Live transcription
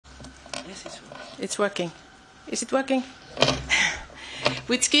It's working. Is it working?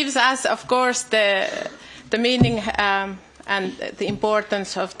 Which gives us, of course, the meaning and the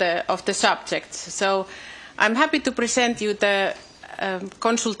importance of the subject. So I'm happy to present you the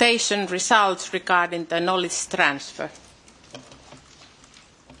consultation results regarding the knowledge transfer.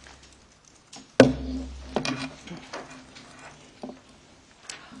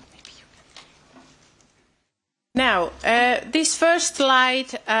 Now, this first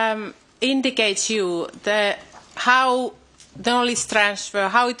slide indicates you how the knowledge transfer,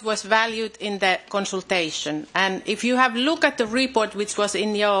 how it was valued in the consultation. And if you have looked at the report which was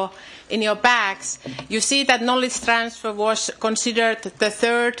in your bags, you see that knowledge transfer was considered the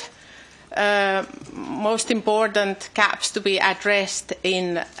third most important gaps to be addressed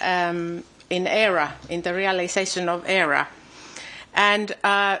in ERA, in the realization of ERA. And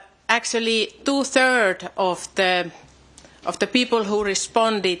actually 2/3 of the people who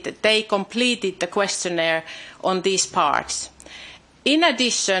responded, they completed the questionnaire on these parts. In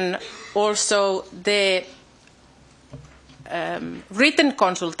addition, also the written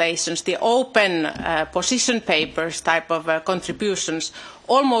consultations, the open position papers type of contributions,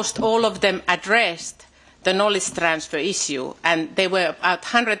 almost all of them addressed the knowledge transfer issue, and they were about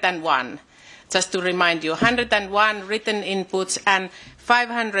 101. Just to remind you, 101 written inputs and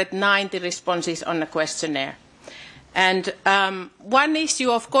 590 responses on the questionnaire. And one issue,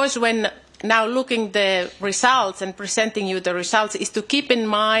 of course, when now looking the results and presenting you the results, is to keep in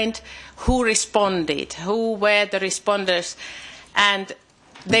mind who responded, who were the responders. And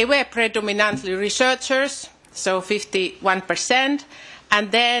they were predominantly researchers, so 51%,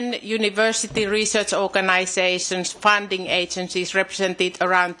 and then university research organizations, funding agencies represented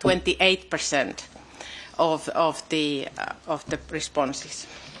around 28% of the responses.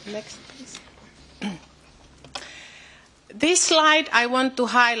 Next, please. This slide, I want to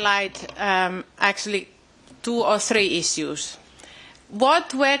highlight actually 2 or 3 issues.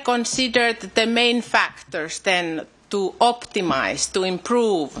 What were considered the main factors then to optimize, to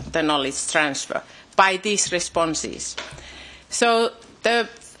improve the knowledge transfer by these responses? So the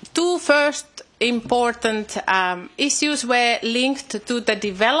 2 first important issues were linked to the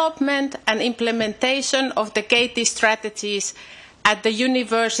development and implementation of the KT strategies at the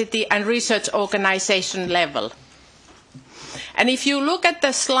university and research organization level. And if you look at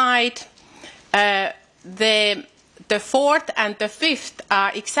the slide, the 4th and the 5th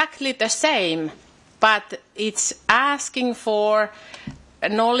are exactly the same, but it's asking for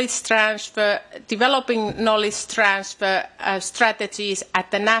knowledge transfer, developing knowledge transfer strategies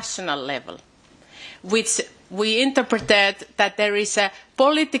at the national level, which we interpreted that there is a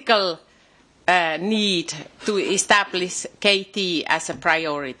political need to establish KT as a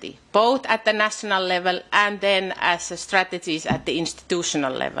priority, both at the national level and then as strategies at the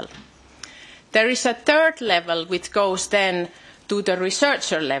institutional level. There is a 3rd level which goes then to the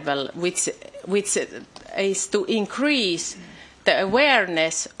researcher level, which is to increase the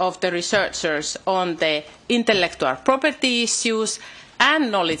awareness of the researchers on the intellectual property issues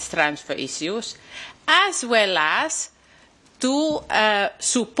and knowledge transfer issues, as well as to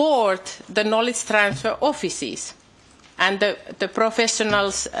support the knowledge transfer offices and the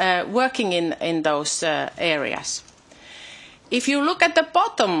professionals working in those areas. If you look at the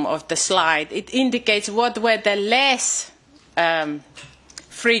bottom of the slide, it indicates what were the less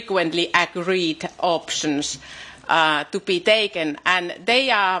frequently agreed options to be taken, and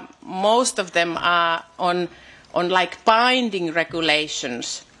they are, most of them are on like binding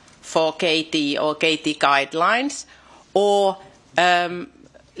regulations for KT or KT guidelines, or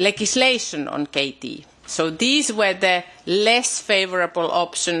legislation on KT. So these were the less favorable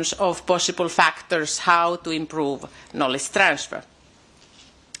options of possible factors how to improve knowledge transfer.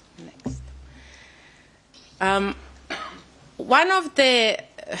 Next. One of the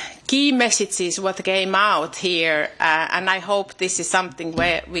key messages what came out here, and I hope this is something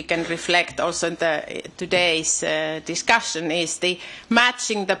where we can reflect also in today's discussion, is the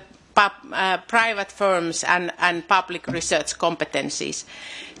matching the private firms and public research competencies.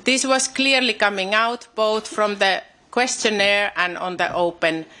 This was clearly coming out both from the questionnaire and on the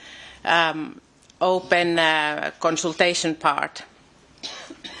open consultation part.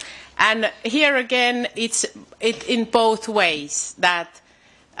 And here again, it's in both ways, that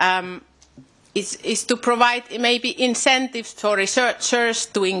is to provide maybe incentives for researchers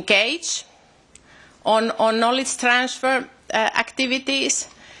to engage on knowledge transfer activities,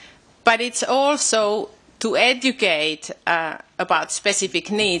 but it's also to educate about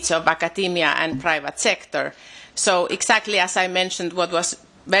specific needs of academia and private sector. So exactly as I mentioned, what was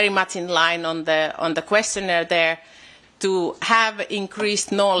very much in line on the questionnaire there, to have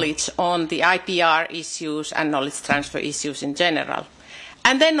increased knowledge on the IPR issues and knowledge transfer issues in general.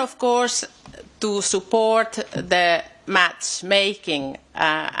 And then, of course, to support the matchmaking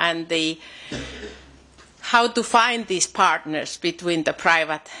and how to find these partners between the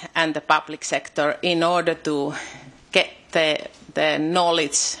private and the public sector in order to get the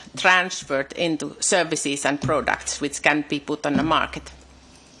knowledge transferred into services and products which can be put on the market.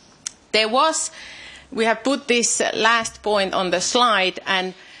 We have put this last point on the slide,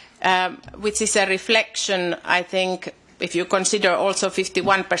 and which is a reflection, I think, if you consider also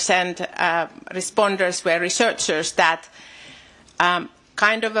 51% responders were researchers, that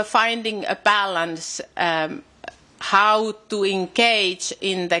kind of finding a balance how to engage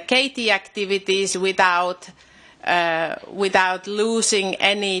in the KT activities without losing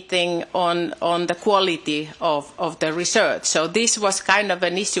anything on the quality of the research. So this was kind of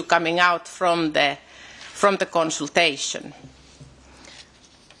an issue coming out from the consultation.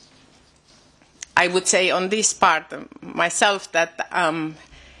 I would say on this part myself that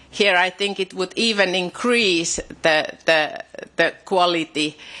here I think it would even increase the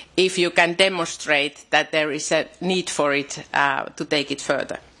quality if you can demonstrate that there is a need for it to take it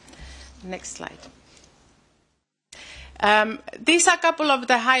further. Next slide. These are a couple of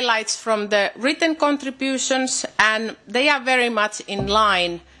the highlights from the written contributions, and they are very much in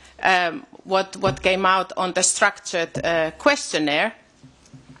line what came out on the structured questionnaire.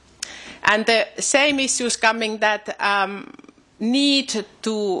 And the same issues coming, that need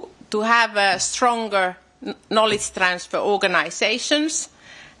to have a stronger knowledge transfer organizations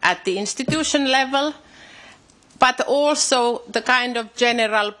at the institution level, but also the kind of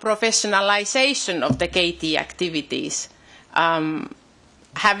general professionalization of the KT activities,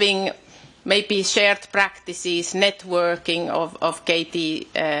 having maybe shared practices, networking of KT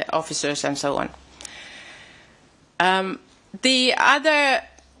officers and so on. The other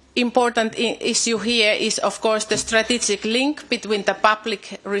important issue here is, of course, the strategic link between the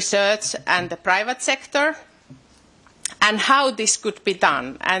public research and the private sector, and how this could be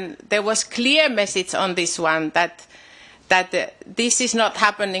done. And there was clear message on this one that this is not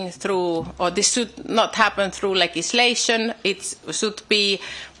happening through, or this should not happen through legislation. It should be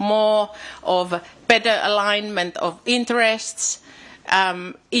more of better alignment of interests,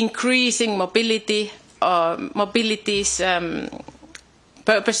 increasing mobilities,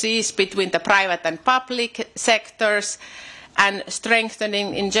 purposes between the private and public sectors, and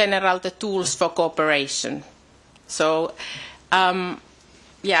strengthening in general the tools for cooperation. So,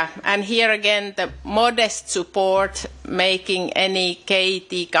 yeah, and here again the modest support making any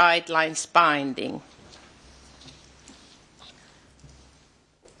KT guidelines binding.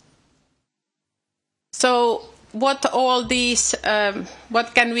 So what all these,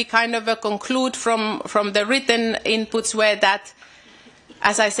 what can we kind of conclude from the written inputs were that,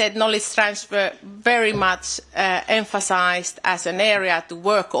 as I said, knowledge transfer very much emphasized as an area to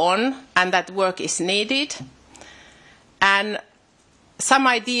work on, and that work is needed. And some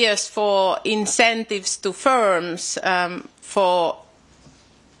ideas for incentives to firms for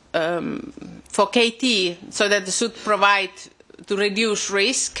KT, so that they should provide to reduce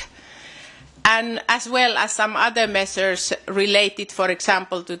risk, and as well as some other measures related, for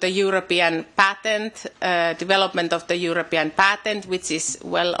example, to the European patent, development of the European patent, which is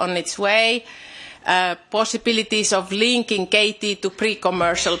well on its way, possibilities of linking KT to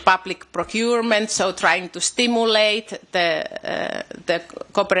pre-commercial public procurement, so trying to stimulate the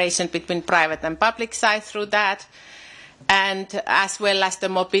cooperation between private and public side through that, and as well as the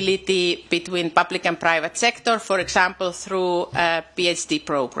mobility between public and private sector, for example, through PhD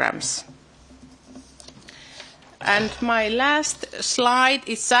programs. And my last slide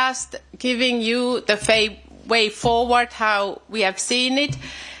is just giving you the way forward, how we have seen it.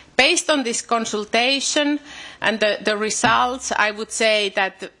 Based on this consultation and the results, I would say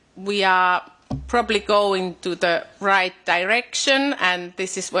that we are probably going to the right direction, and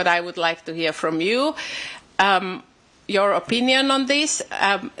this is what I would like to hear from you, your opinion on this.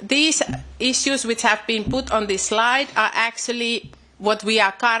 These issues which have been put on this slide are actually what we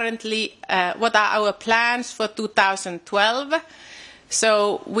are currently, what are our plans for 2012.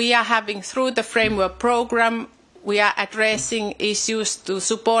 So we are having, through the framework program, we are addressing issues to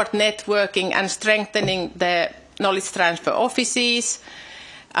support networking and strengthening the knowledge transfer offices.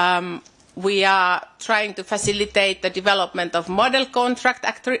 We are trying to facilitate the development of model contract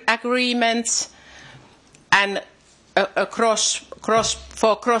agreements and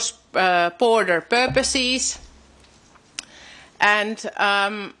for cross-border purposes. And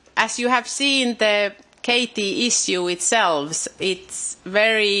as you have seen, the KT issue itself, it's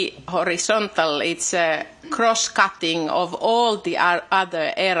very horizontal. It's cross-cutting of all the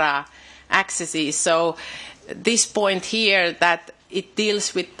other ERA accesses. So this point here that it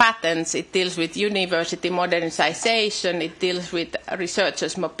deals with patents, it deals with university modernization, it deals with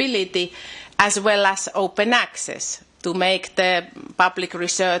researchers' mobility, as well as open access to make the public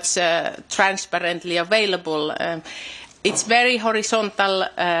research transparently available. It's very horizontal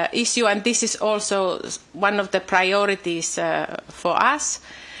issue, and this is also one of the priorities for us.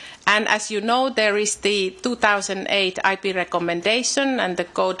 And as you know, there is the 2008 IP recommendation and the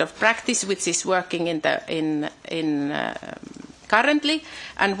code of practice, which is working currently.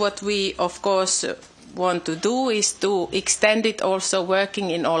 And what we, of course, want to do is to extend it also working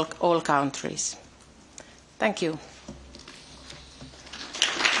in all countries. Thank you.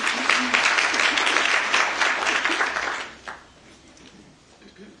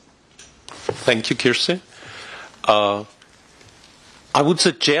 Thank you, Kirsi. I would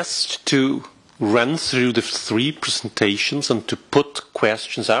suggest to run through the 3 presentations and to put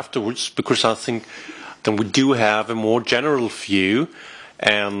questions afterwards, because I think then we do have a more general view.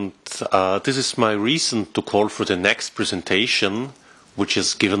 And this is my reason to call for the next presentation, which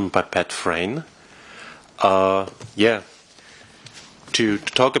is given by Pat Frayne. To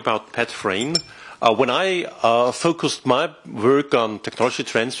talk about Pat Frayne. When I focused my work on technology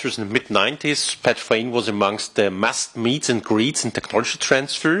transfers in the mid-90s, Pat Frayne was amongst the must meets and greets in technology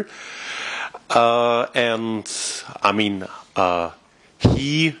transfer.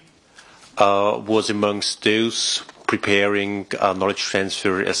 He was amongst those preparing knowledge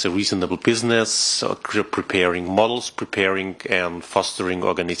transfer as a reasonable business, preparing models, preparing and fostering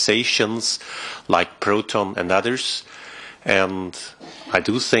organizations like Proton and others. And I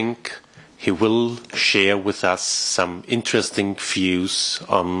do think he will share with us some interesting views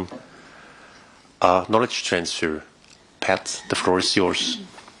on knowledge transfer. Pat, the floor is yours.